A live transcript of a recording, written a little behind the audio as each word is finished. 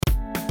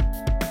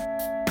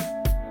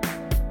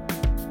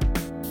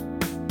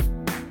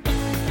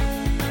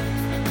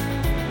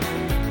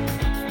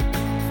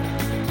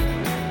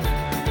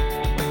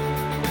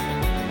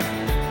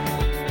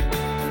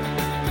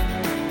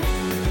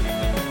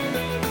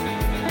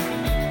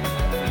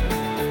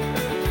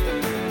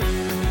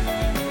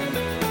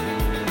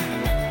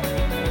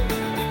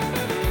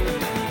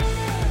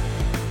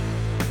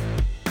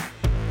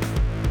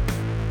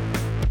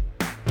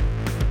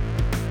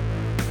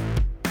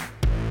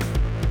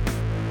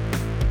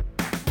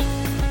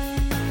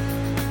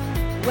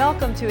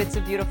Welcome to It's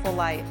a Beautiful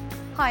Life.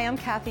 Hi, I'm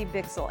Kathy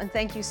Bixel, and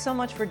thank you so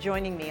much for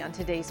joining me on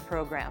today's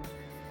program.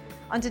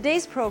 On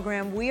today's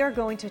program, we are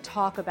going to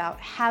talk about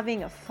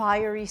having a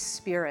fiery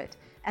spirit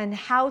and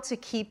how to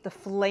keep the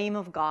flame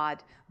of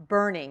God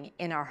burning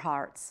in our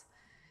hearts.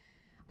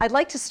 I'd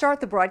like to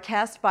start the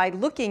broadcast by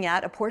looking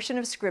at a portion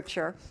of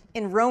Scripture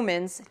in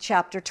Romans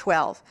chapter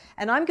 12.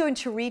 And I'm going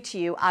to read to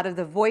you out of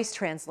the Voice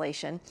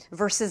translation,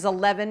 verses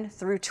 11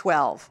 through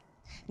 12.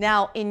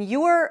 Now, in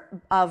your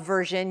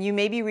version, you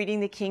may be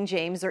reading the King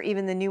James or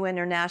even the New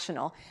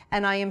International,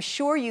 and I am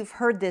sure you've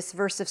heard this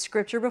verse of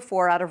Scripture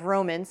before out of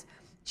Romans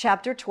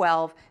chapter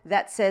 12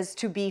 that says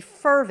to be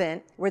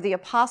fervent, where the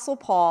Apostle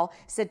Paul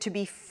said to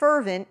be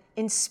fervent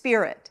in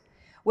spirit.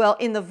 Well,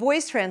 in the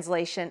Voice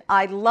translation,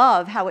 I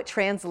love how it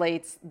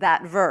translates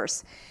that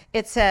verse.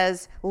 It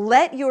says,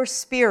 "Let your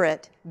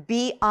spirit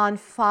be on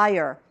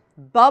fire,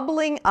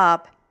 bubbling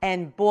up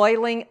and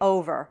boiling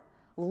over."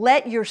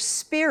 Let your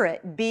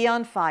spirit be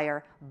on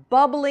fire,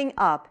 bubbling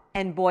up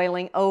and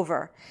boiling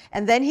over.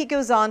 And then he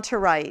goes on to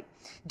write,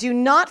 "Do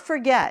not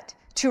forget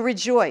to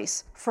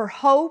rejoice, for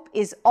hope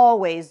is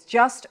always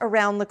just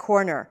around the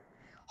corner.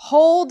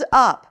 Hold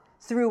up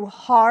through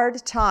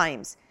hard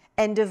times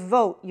and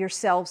devote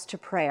yourselves to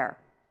prayer."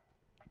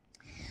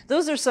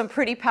 Those are some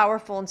pretty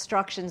powerful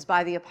instructions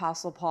by the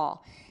Apostle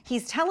Paul.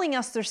 He's telling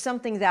us there's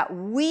something that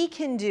we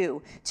can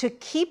do to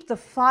keep the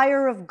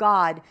fire of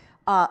God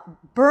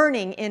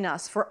burning in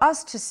us, for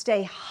us to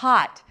stay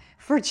hot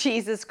for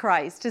Jesus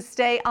Christ, to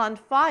stay on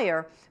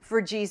fire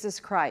for Jesus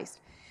Christ.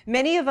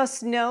 Many of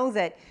us know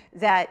that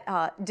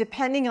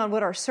depending on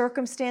what our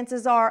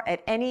circumstances are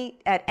at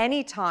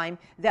any time,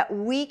 that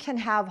we can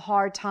have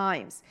hard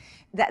times,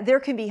 that there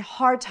can be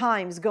hard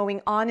times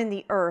going on in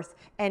the earth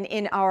and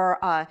in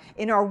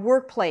our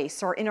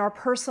workplace or in our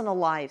personal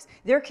lives.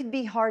 There can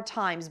be hard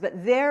times,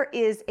 but there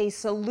is a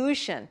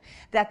solution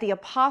that the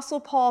Apostle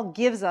Paul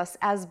gives us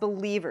as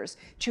believers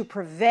to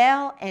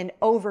prevail and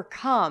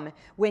overcome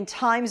when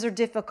times are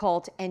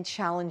difficult and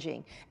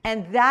challenging,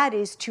 and that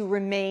is to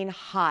remain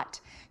hot,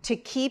 to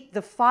keep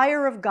the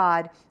fire of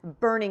God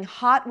burning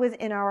hot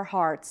within our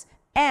hearts,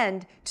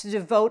 and to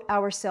devote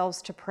ourselves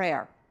to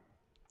prayer.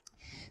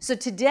 So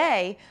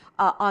today,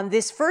 on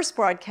this first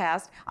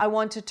broadcast, I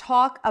want to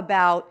talk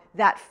about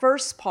that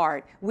first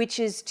part, which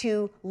is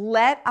to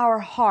let our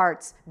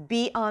hearts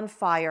be on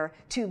fire,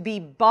 to be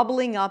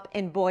bubbling up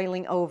and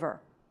boiling over.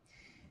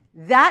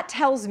 That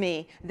tells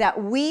me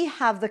that we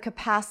have the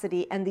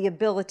capacity and the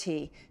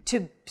ability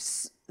to,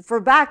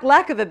 for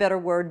lack of a better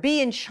word, be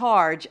in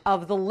charge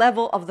of the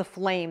level of the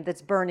flame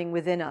that's burning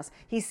within us.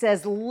 He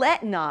says,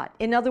 let not.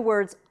 In other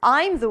words,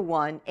 I'm the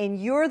one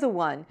and you're the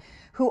one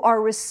who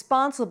are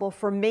responsible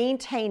for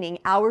maintaining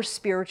our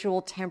spiritual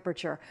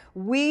temperature.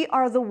 We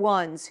are the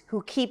ones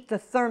who keep the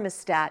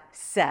thermostat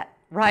set,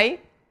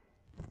 right?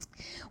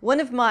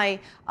 One of my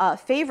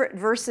favorite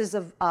verses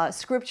of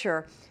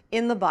Scripture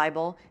in the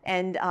Bible,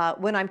 and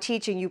when I'm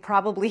teaching, you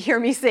probably hear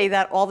me say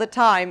that all the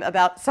time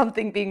about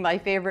something being my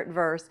favorite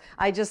verse.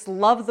 I just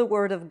love the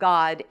Word of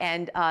God,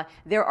 and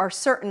there are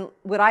certain,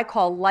 what I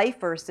call life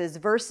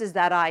verses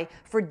that I,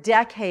 for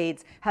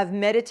decades, have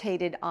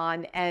meditated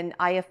on, and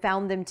I have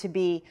found them to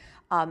be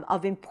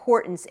of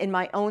importance in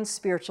my own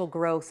spiritual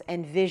growth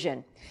and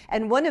vision.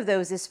 And one of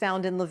those is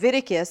found in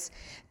Leviticus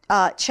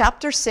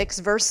chapter 6,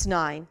 verse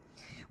 9,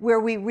 where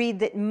we read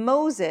that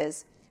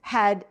Moses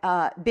had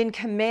been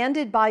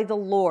commanded by the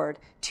Lord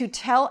to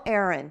tell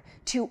Aaron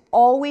to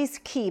always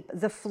keep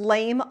the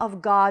flame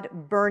of God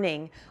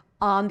burning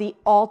on the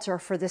altar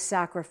for the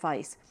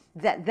sacrifice,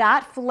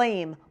 that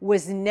flame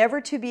was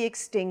never to be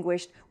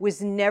extinguished,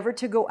 was never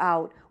to go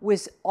out,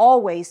 was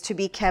always to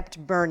be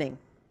kept burning.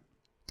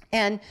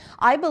 And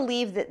I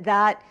believe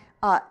that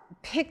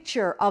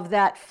picture of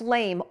that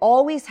flame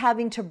always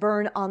having to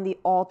burn on the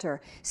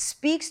altar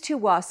speaks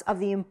to us of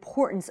the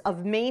importance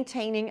of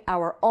maintaining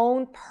our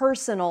own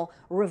personal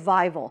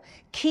revival,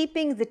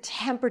 keeping the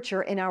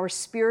temperature in our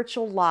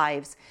spiritual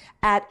lives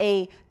at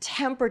a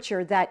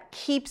temperature that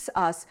keeps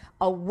us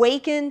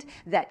awakened,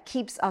 that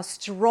keeps us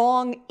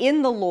strong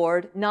in the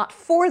Lord, not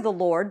for the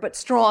Lord, but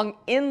strong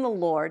in the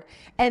Lord,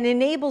 and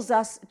enables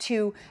us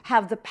to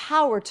have the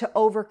power to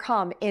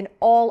overcome in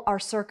all our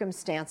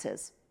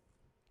circumstances.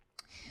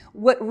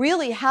 What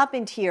really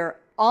happened here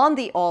on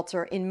the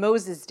altar in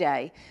Moses'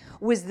 day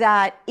was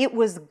that it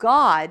was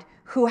God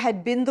who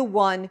had been the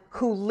one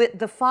who lit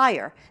the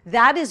fire.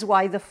 That is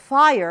why the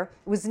fire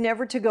was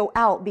never to go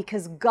out,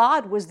 because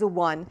God was the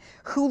one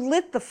who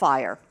lit the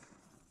fire.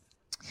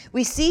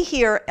 We see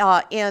here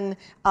in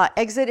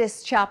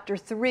Exodus chapter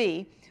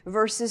 3,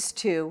 verses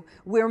 2,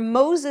 where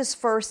Moses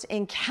first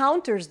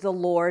encounters the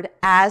Lord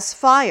as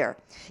fire.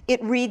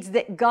 It reads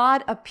that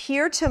God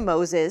appeared to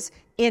Moses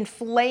in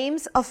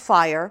flames of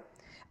fire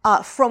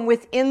from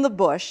within the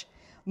bush.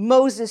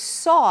 Moses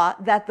saw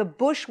that the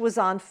bush was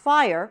on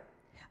fire,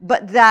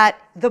 but that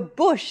the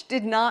bush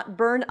did not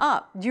burn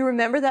up. Do you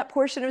remember that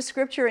portion of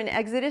Scripture in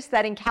Exodus,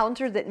 that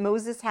encounter that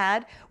Moses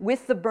had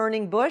with the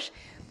burning bush?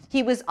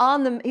 He was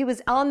on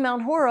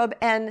Mount Horeb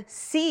and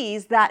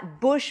sees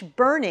that bush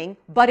burning,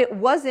 but it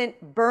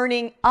wasn't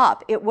burning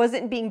up. It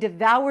wasn't being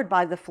devoured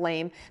by the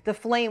flame. The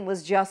flame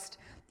was just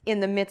in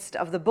the midst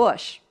of the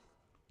bush.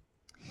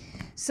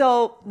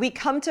 So we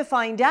come to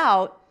find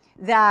out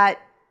that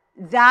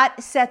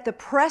set the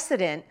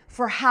precedent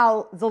for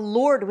how the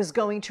Lord was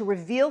going to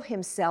reveal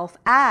himself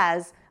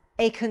as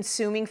a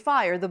consuming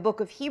fire. The book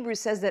of Hebrews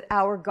says that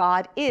our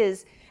God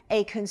is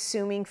a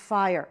consuming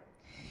fire.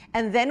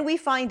 And then we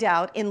find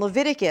out in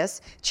Leviticus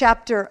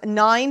chapter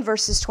 9,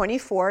 verses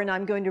 24, and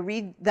I'm going to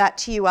read that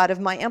to you out of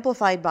my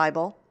Amplified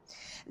Bible,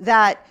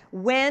 that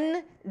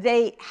when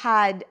they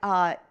had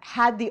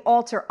the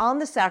altar on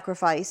the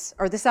sacrifice,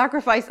 or the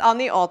sacrifice on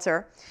the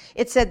altar,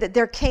 it said that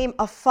there came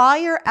a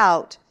fire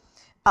out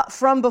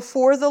from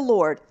before the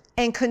Lord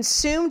and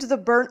consumed the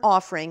burnt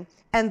offering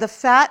and the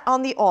fat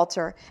on the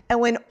altar. And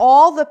when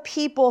all the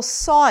people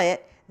saw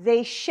it,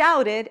 they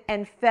shouted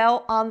and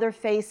fell on their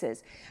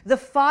faces. The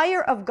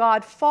fire of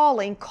God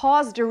falling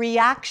caused a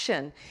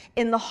reaction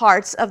in the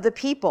hearts of the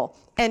people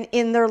and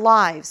in their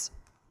lives.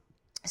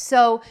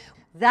 So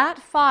that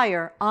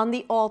fire on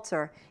the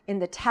altar in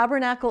the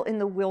tabernacle in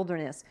the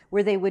wilderness,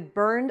 where they would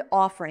burn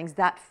offerings,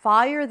 that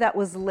fire that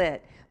was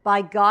lit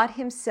by God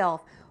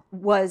himself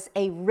was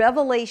a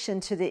revelation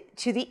to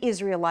the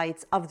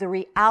Israelites of the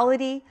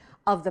reality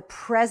of the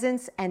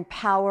presence and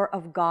power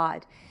of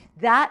God.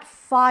 That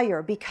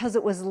fire, because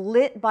it was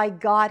lit by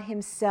God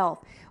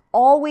himself,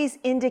 always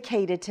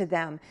indicated to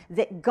them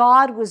that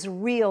God was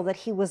real, that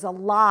he was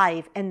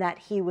alive, and that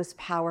he was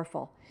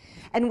powerful.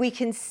 And we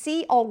can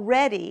see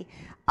already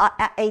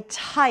a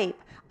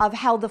type of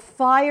how the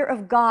fire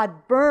of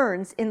God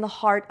burns in the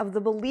heart of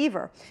the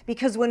believer.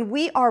 Because when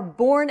we are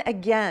born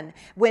again,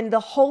 when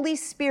the Holy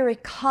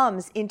Spirit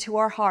comes into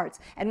our hearts,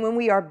 and when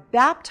we are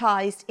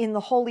baptized in the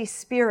Holy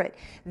Spirit,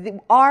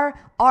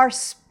 our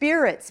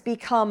spirits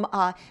become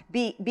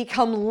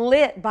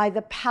lit by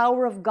the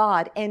power of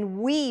God, and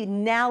we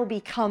now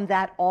become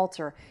that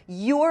altar.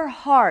 Your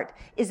heart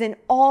is an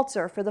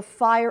altar for the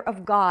fire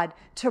of God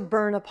to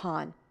burn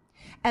upon.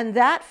 And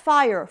that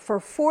fire for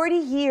 40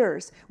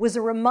 years was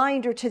a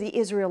reminder to the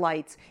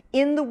Israelites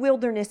in the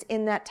wilderness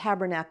in that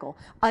tabernacle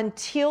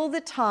until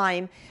the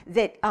time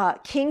that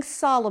King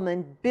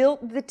Solomon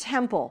built the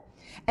temple.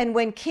 And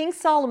when King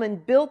Solomon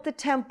built the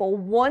temple,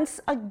 once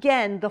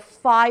again the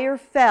fire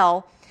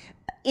fell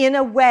in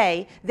a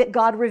way that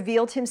God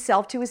revealed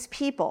himself to his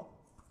people.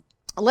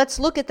 Let's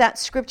look at that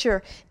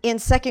scripture in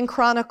 2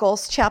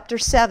 Chronicles chapter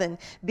 7,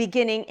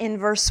 beginning in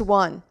verse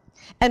 1.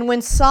 And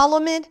when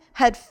Solomon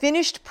had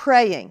finished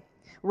praying,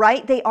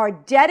 right, they are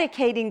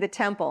dedicating the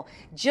temple.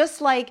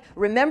 Just like,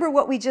 remember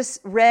what we just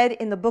read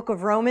in the book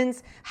of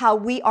Romans, how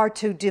we are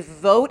to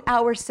devote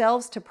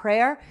ourselves to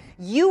prayer?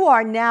 You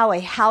are now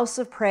a house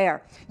of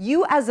prayer.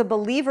 You as a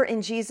believer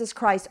in Jesus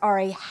Christ are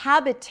a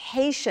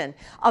habitation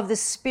of the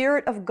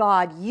Spirit of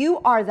God. You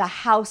are the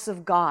house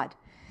of God.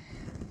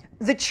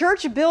 The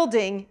church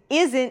building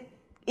isn't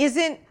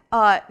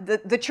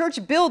the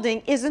church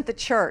building isn't the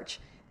church.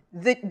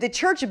 The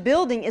church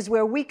building is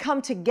where we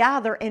come to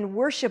gather and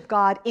worship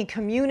God in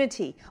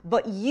community.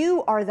 But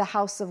you are the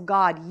house of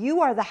God.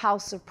 You are the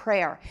house of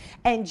prayer.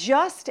 And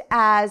just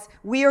as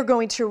we are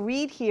going to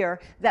read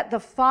here that the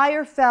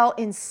fire fell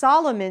in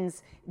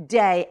Solomon's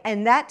day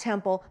and that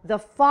temple, the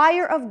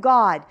fire of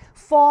God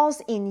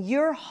falls in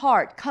your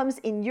heart, comes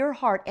in your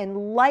heart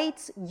and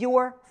lights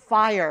your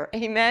fire.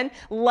 Amen.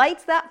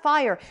 Lights that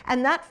fire.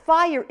 And that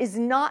fire is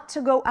not to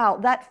go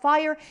out. That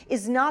fire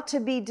is not to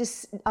be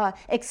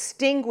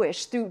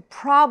extinguished through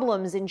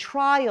problems and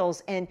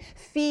trials and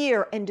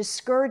fear and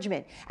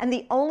discouragement. And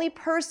the only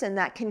person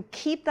that can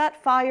keep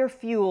that fire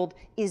fueled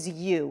is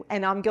you.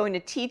 And I'm going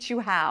to teach you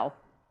how.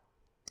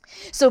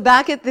 So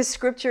back at this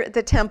scripture at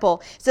the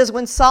temple, it says,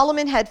 when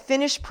Solomon had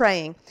finished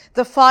praying,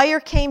 the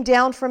fire came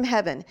down from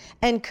heaven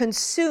and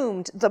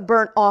consumed the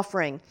burnt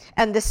offering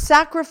and the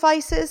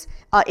sacrifices.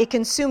 It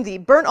consumed the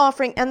burnt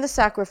offering and the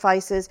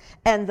sacrifices,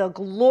 and the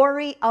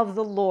glory of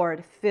the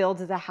Lord filled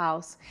the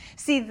house.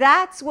 See,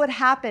 that's what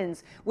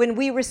happens when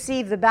we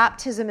receive the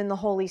baptism in the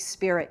Holy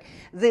Spirit.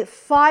 The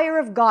fire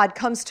of God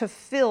comes to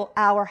fill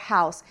our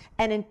house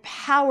and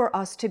empower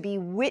us to be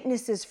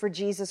witnesses for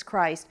Jesus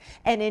Christ,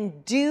 and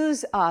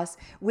endues us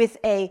with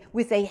a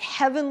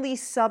heavenly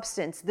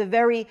substance. The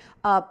very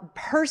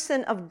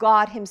person of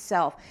God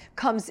himself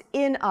comes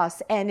in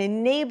us and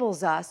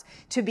enables us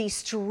to be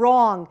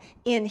strong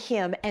in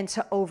him and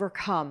to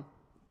overcome.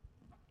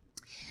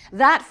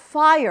 That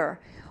fire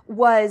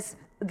was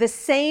the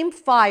same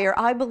fire,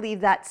 I believe,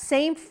 that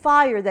same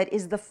fire that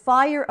is the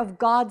fire of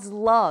God's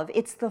love.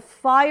 It's the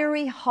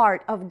fiery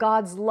heart of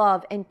God's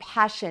love and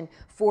passion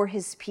for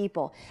his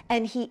people.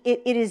 And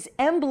it is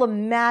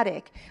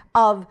emblematic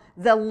of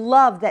the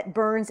love that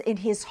burns in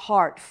his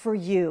heart for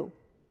you.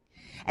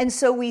 And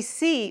so we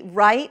see,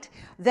 right,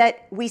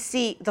 that we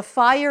see the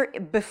fire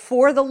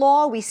before the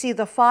law, we see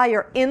the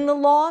fire in the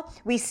law,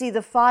 we see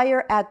the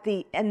fire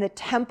in the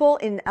temple,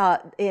 in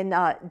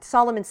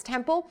Solomon's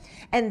temple,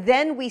 and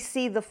then we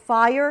see the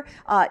fire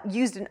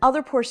used in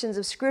other portions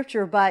of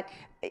Scripture, but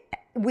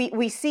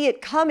we see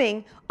it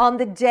coming on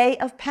the day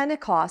of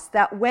Pentecost,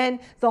 that when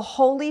the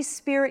Holy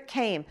Spirit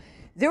came,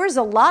 there was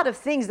a lot of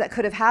things that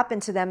could have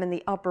happened to them in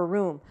the upper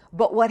room.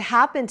 But what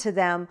happened to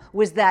them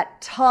was that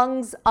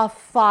tongues of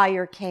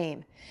fire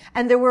came.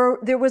 And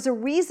there was a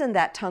reason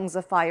that tongues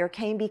of fire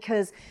came,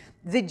 because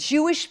the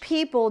Jewish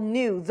people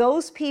knew,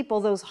 those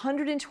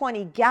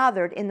 120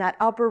 gathered in that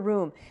upper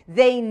room,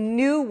 they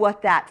knew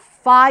what that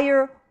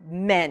fire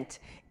meant.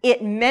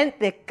 It meant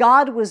that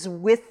God was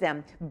with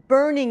them,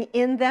 burning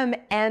in them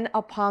and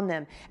upon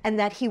them, and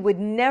that he would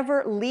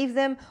never leave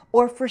them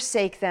or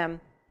forsake them,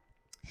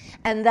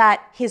 and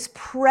that his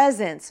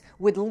presence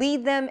would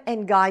lead them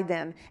and guide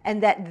them,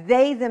 and that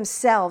they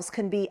themselves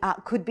could be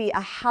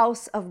a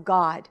house of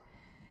God.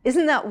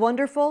 Isn't that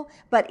wonderful?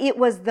 But it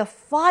was the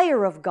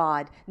fire of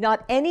God,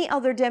 not any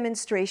other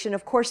demonstration.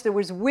 Of course, there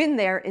was wind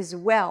there as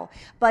well,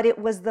 but it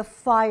was the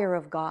fire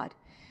of God.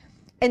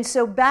 And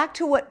so back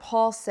to what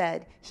Paul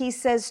said, he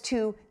says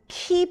to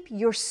keep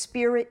your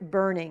spirit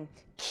burning,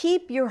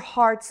 keep your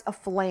hearts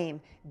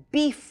aflame,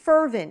 be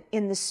fervent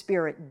in the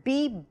spirit,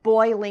 be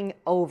boiling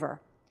over.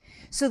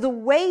 So the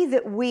way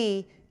that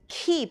we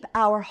keep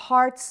our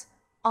hearts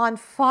on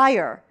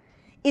fire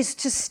is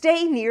to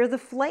stay near the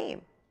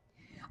flame.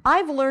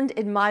 I've learned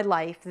in my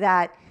life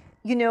that,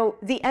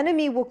 the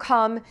enemy will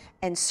come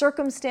and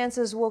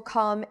circumstances will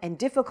come and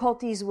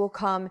difficulties will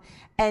come.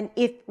 And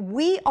if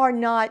we are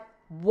not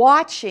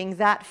watching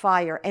that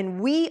fire and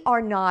we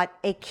are not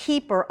a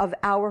keeper of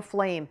our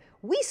flame,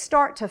 we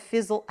start to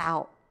fizzle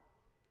out.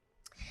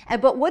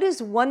 But what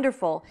is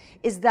wonderful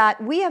is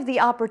that we have the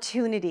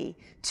opportunity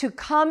to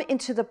come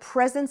into the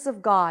presence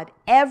of God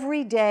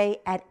every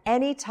day, at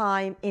any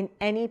time, in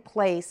any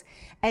place.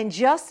 And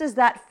just as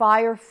that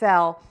fire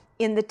fell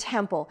in the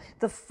temple,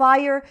 the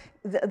fire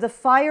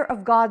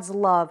of God's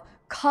love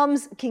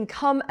can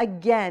come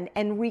again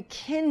and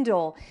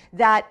rekindle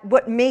that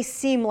what may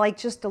seem like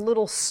just a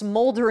little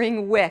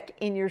smoldering wick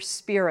in your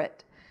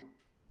spirit.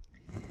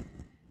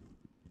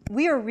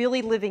 We are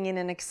really living in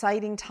an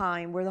exciting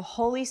time where the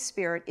Holy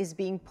Spirit is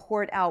being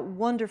poured out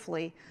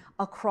wonderfully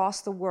across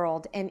the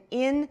world. And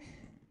in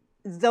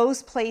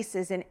those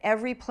places, in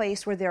every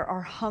place where there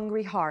are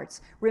hungry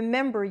hearts,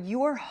 remember,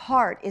 your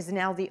heart is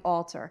now the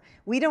altar.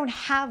 We don't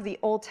have the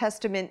Old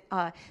Testament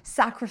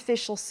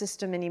sacrificial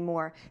system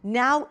anymore.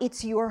 Now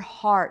it's your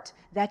heart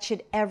that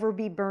should ever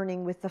be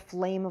burning with the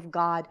flame of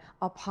God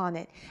upon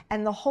it.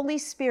 And the Holy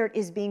Spirit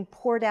is being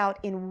poured out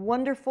in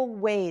wonderful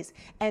ways.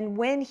 And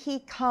when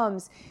he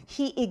comes,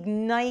 he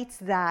ignites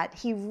that.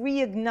 He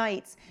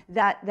reignites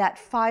that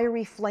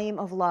fiery flame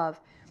of love.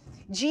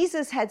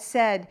 Jesus had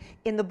said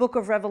in the book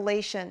of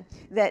Revelation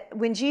that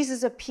when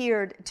Jesus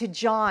appeared to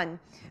John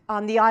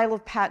on the Isle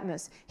of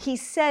Patmos, he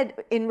said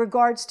in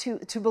regards to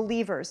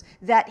believers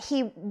that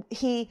he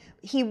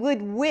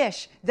would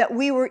wish that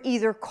we were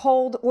either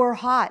cold or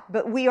hot,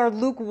 but we are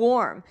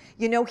lukewarm.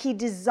 He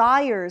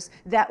desires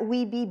that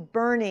we be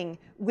burning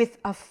with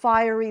a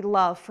fiery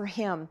love for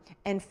him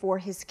and for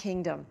his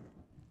kingdom.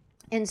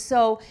 And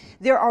so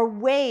there are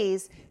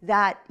ways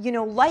that,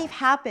 life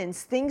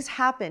happens, things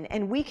happen,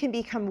 and we can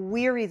become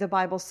weary, the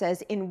Bible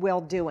says, in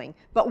well-doing.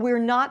 But we're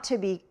not to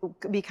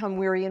become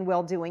weary in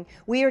well-doing.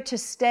 We are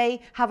to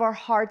have our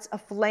hearts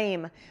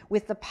aflame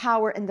with the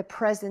power and the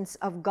presence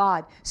of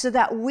God, so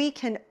that we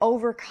can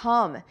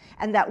overcome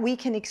and that we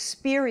can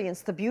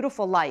experience the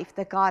beautiful life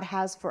that God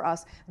has for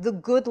us, the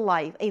good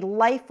life, a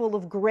life full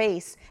of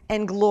grace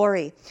and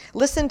glory.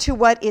 Listen to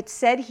what it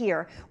said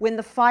here when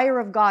the fire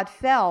of God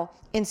fell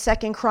in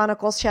 2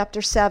 Chronicles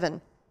chapter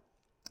 7.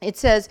 It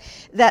says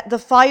that the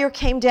fire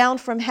came down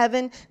from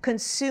heaven,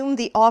 consumed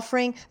the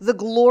offering, the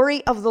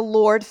glory of the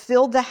Lord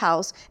filled the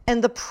house,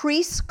 and the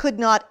priests could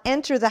not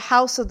enter the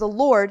house of the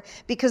Lord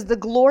because the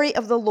glory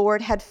of the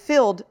Lord had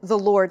filled the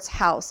Lord's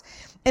house.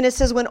 And it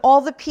says, when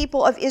all the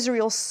people of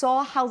Israel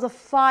saw how the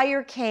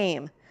fire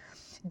came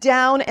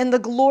down and the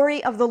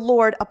glory of the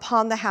Lord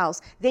upon the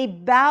house, they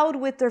bowed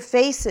with their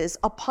faces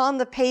upon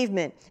the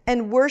pavement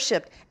and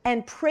worshiped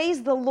and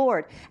praised the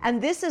Lord.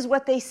 And this is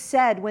what they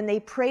said when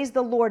they praised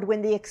the Lord,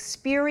 when they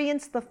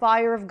experienced the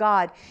fire of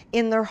God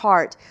in their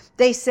heart.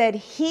 They said,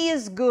 He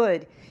is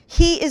good.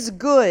 He is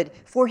good,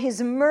 for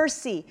his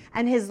mercy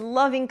and his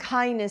loving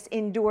kindness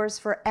endures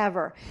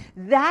forever.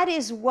 That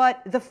is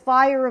what the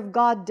fire of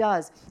God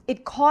does.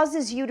 It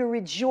causes you to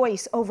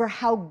rejoice over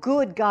how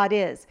good God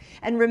is.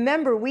 And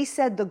remember, we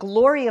said the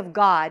glory of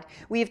God.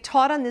 We have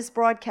taught on this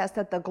broadcast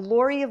that the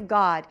glory of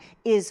God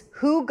is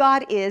who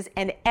God is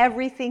and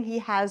everything he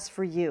has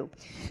for you.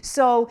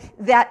 So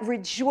that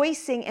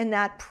rejoicing and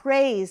that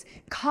praise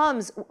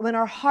comes when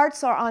our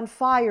hearts are on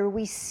fire.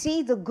 We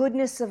see the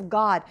goodness of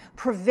God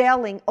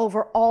prevailing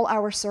over all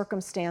our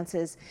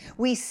circumstances.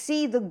 We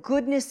see the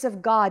goodness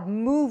of God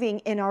moving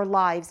in our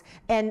lives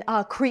and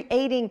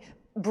creating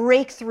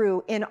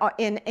breakthrough in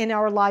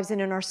our lives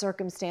and in our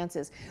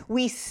circumstances.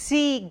 We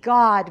see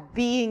God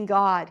being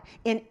God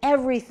in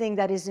everything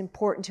that is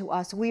important to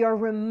us. We are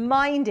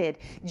reminded,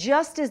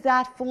 just as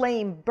that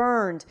flame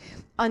burned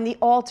on the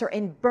altar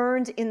and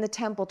burned in the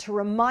temple to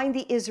remind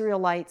the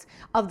Israelites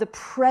of the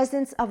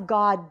presence of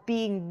God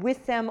being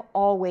with them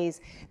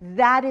always,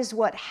 that is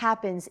what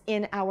happens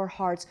in our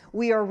hearts.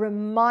 We are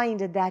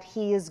reminded that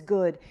He is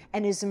good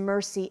and His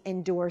mercy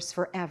endures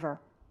forever.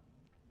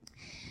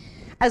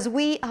 As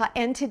we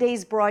end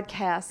today's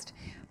broadcast,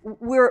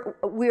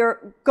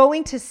 we're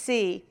going to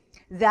see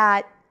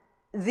that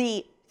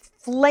the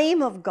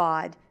flame of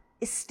God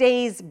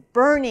stays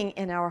burning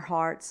in our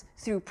hearts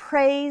through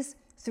praise,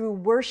 through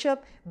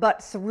worship,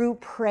 but through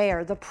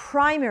prayer. The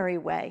primary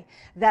way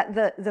that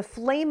the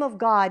flame of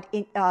God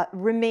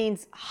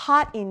remains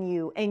hot in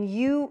you and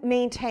you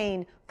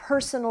maintain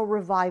personal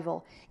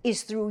revival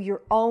is through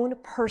your own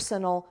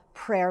personal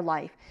prayer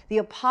life. The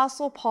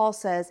Apostle Paul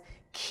says,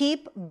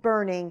 keep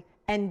burning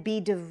and be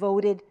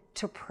devoted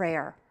to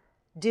prayer.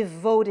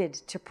 Devoted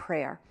to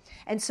prayer.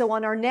 And so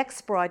on our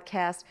next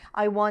broadcast,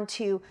 I want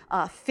to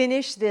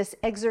finish this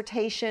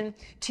exhortation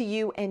to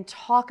you and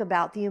talk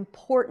about the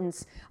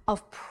importance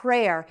of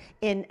prayer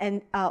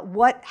and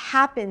what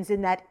happens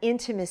in that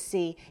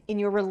intimacy in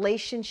your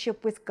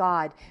relationship with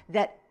God,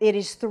 that it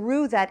is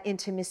through that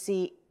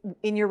intimacy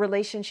in your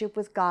relationship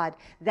with God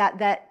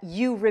that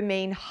you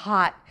remain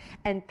hot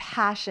and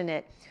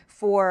passionate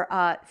for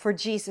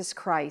Jesus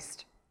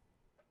Christ.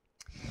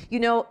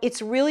 You know,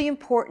 it's really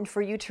important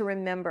for you to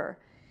remember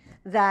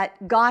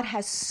that God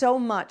has so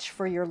much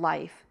for your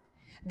life,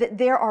 that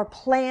there are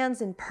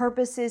plans and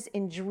purposes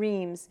and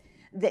dreams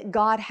that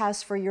God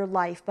has for your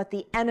life, but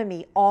the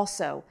enemy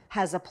also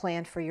has a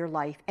plan for your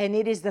life. And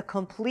it is the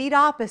complete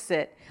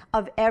opposite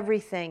of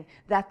everything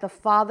that the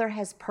Father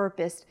has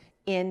purposed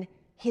in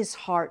His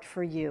heart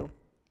for you.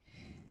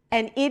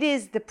 And it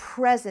is the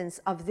presence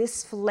of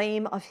this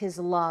flame of His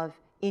love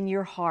in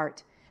your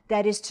heart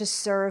that is to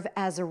serve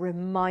as a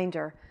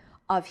reminder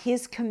of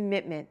His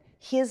commitment,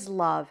 His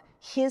love,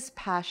 His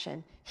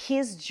passion,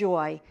 His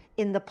joy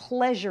in the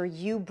pleasure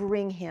you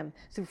bring Him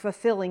through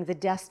fulfilling the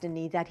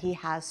destiny that He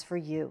has for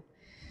you.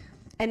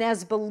 And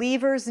as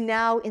believers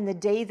now in the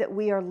day that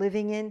we are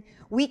living in,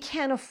 we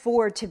can't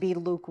afford to be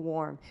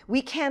lukewarm.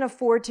 We can't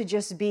afford to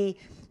just be,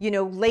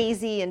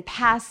 lazy and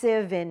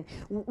passive. And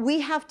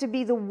we have to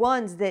be the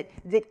ones that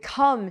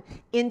come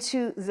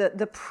into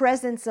the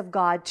presence of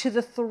God, to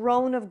the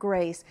throne of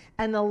grace,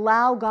 and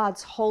allow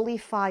God's holy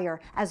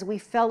fire as we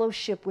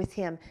fellowship with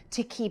Him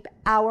to keep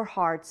our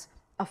hearts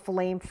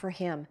aflame for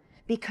Him,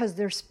 because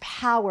there's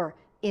power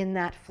in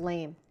that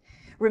flame.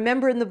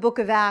 Remember in the book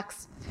of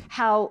Acts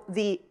how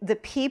the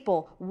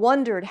people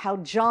wondered how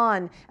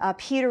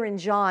Peter and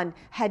John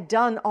had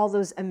done all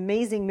those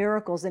amazing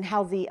miracles, and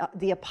how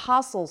the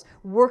apostles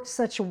worked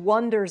such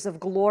wonders of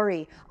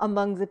glory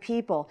among the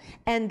people.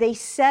 And they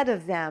said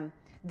of them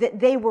that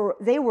they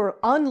were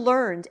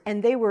unlearned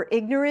and they were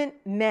ignorant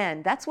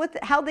men. That's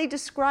how they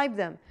described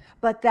them.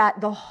 But that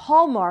the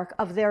hallmark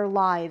of their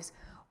lives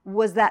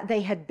was that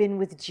they had been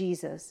with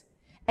Jesus.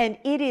 And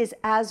it is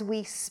as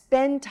we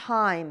spend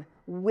time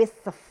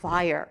with the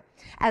fire,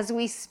 as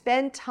we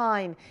spend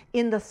time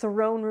in the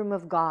throne room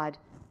of God,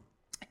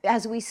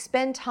 as we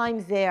spend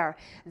time there,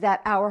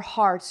 that our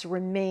hearts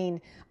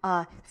remain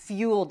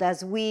fueled,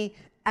 as we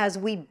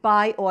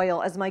buy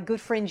oil, as my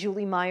good friend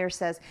Julie Meyer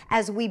says,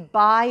 as we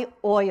buy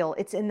oil,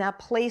 it's in that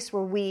place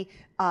where we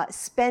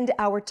spend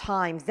our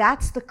time.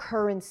 That's the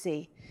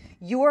currency.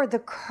 You're the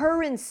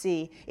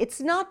currency.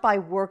 It's not by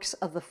works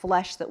of the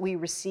flesh that we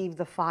receive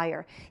the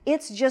fire.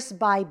 It's just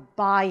by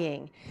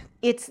buying.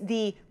 It's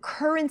the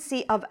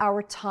currency of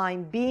our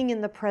time, being in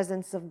the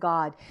presence of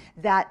God,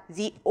 that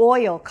the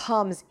oil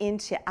comes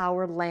into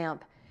our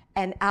lamp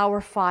and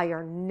our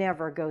fire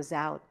never goes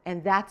out.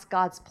 And that's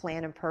God's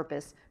plan and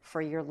purpose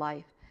for your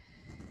life.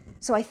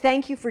 So I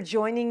thank you for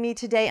joining me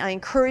today. I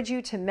encourage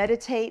you to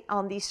meditate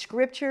on these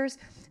scriptures.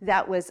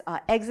 That was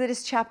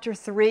Exodus chapter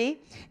 3,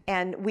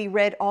 and we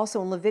read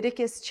also in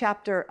Leviticus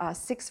chapter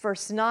 6,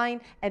 verse 9,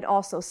 and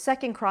also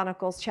 2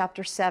 Chronicles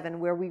chapter 7,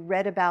 where we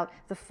read about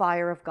the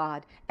fire of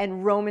God,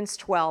 and Romans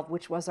 12,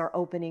 which was our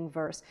opening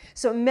verse.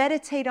 So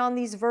meditate on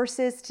these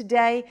verses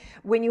today.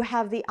 When you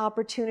have the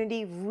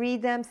opportunity,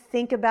 read them,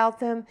 think about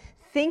them.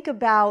 Think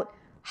about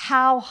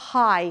how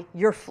high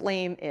your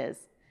flame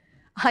is.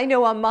 I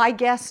know on my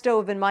gas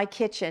stove in my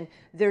kitchen,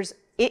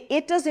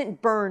 it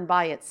doesn't burn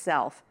by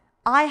itself.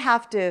 I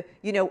have to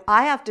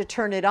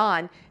turn it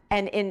on.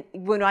 And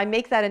when I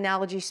make that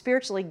analogy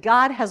spiritually,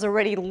 God has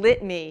already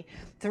lit me.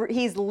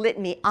 He's lit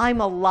me.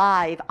 I'm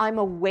alive. I'm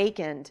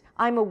awakened.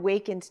 I'm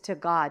awakened to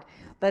God.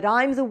 But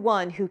I'm the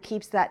one who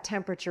keeps that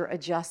temperature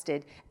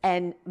adjusted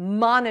and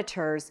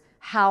monitors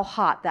how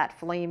hot that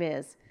flame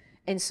is.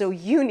 And so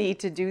you need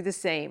to do the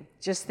same.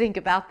 Just think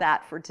about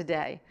that for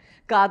today.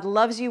 God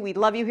loves you. We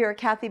love you here at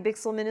Kathy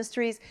Bixel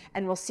Ministries,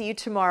 and we'll see you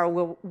tomorrow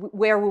when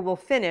we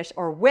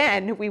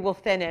will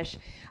finish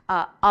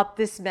up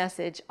this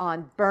message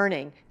on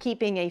burning,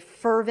 keeping a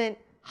fervent,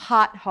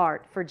 hot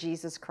heart for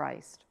Jesus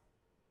Christ.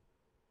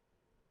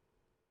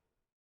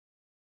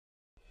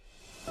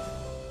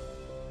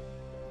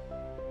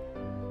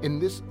 In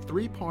this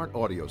 3-part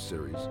audio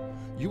series,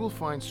 you will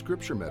find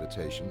scripture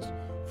meditations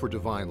for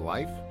divine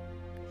life,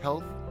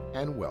 health,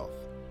 and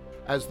wealth.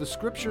 As the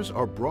scriptures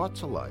are brought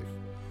to life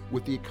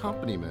with the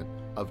accompaniment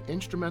of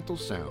instrumental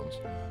sounds,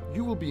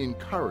 you will be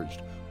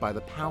encouraged by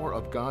the power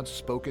of God's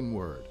spoken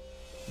word.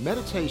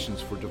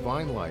 Meditations for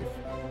divine life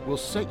will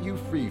set you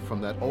free from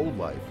that old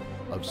life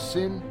of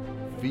sin,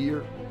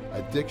 fear,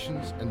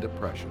 addictions, and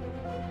depression,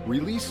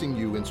 releasing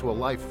you into a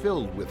life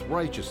filled with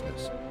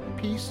righteousness,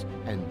 peace,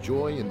 and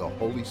joy in the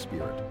Holy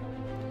Spirit.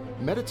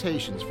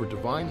 Meditations for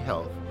divine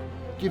health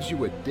gives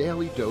you a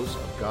daily dose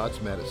of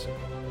God's medicine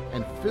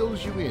and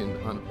fills you in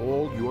on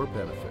all your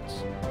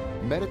benefits.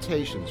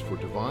 Meditations for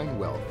divine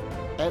wealth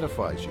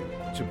edifies you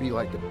to be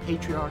like the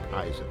patriarch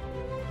Isaac,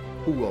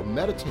 who, while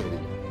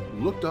meditating,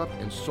 looked up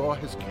and saw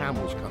his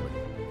camels coming,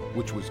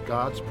 which was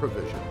God's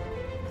provision.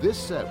 This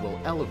set will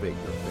elevate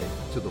your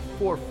faith to the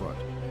forefront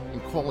in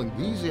calling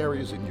these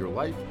areas in your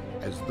life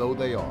as though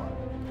they are.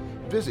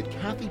 Visit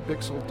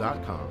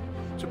kathybixel.com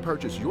to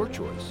purchase your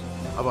choice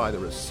of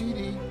either a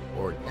CD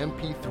or an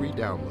MP3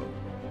 download.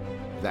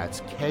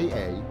 That's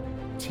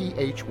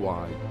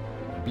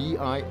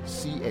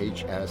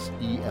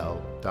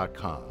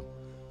KATHYBICHSEL.com.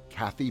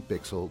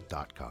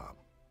 kathybixel.com.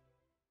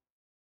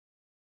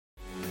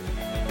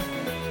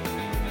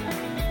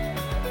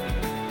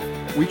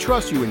 We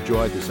trust you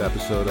enjoyed this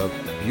episode of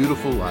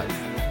Beautiful Life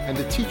and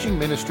the teaching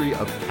ministry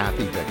of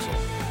Kathy Bixel.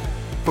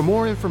 For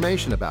more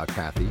information about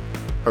Kathy,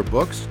 her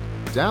books,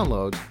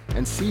 downloads,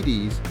 and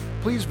CDs,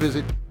 please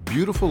visit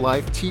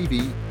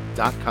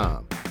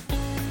beautifullifetv.com.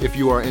 If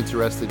you are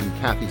interested in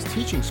Kathy's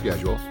teaching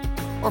schedule,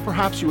 or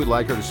perhaps you would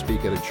like her to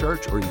speak at a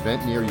church or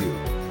event near you,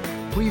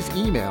 please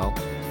email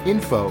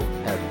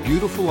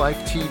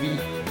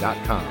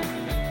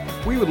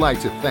info@beautifullifetv.com. We would like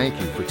to thank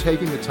you for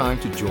taking the time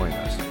to join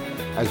us,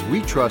 as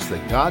we trust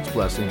that God's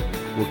blessing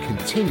will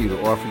continue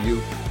to offer you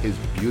His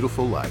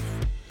beautiful life.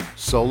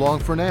 So long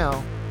for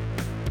now.